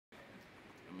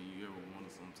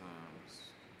sometimes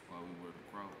why we wear the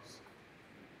cross.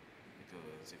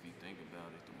 Because if you think about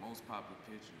it, the most popular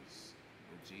pictures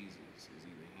of Jesus is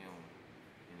either him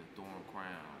in a thorn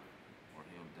crown or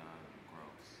him dying on the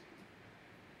cross.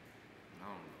 And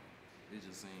I don't know. It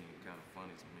just seemed kind of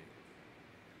funny to me.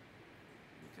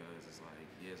 Because it's like,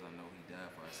 yes, I know he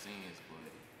died for our sins, but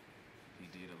he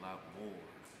did a lot more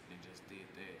than just did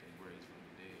that. He raised from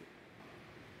the dead.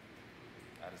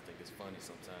 I just think it's funny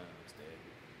sometimes that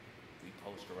we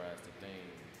posterize the thing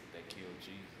that killed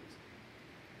Jesus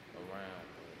around.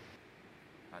 But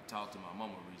I talked to my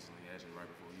mama recently, actually right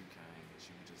before you came, and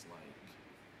she was just like,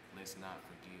 let's not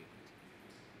forget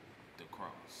the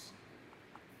cross.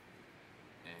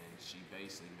 And she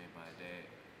basically meant by that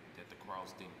the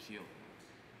cross didn't kill him.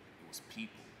 It was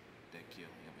people that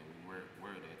killed him, and we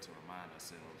wear that to remind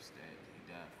ourselves that he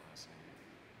died for our sins.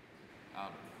 I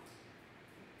don't know.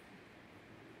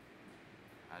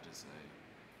 I just say,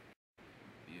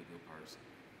 be a good person.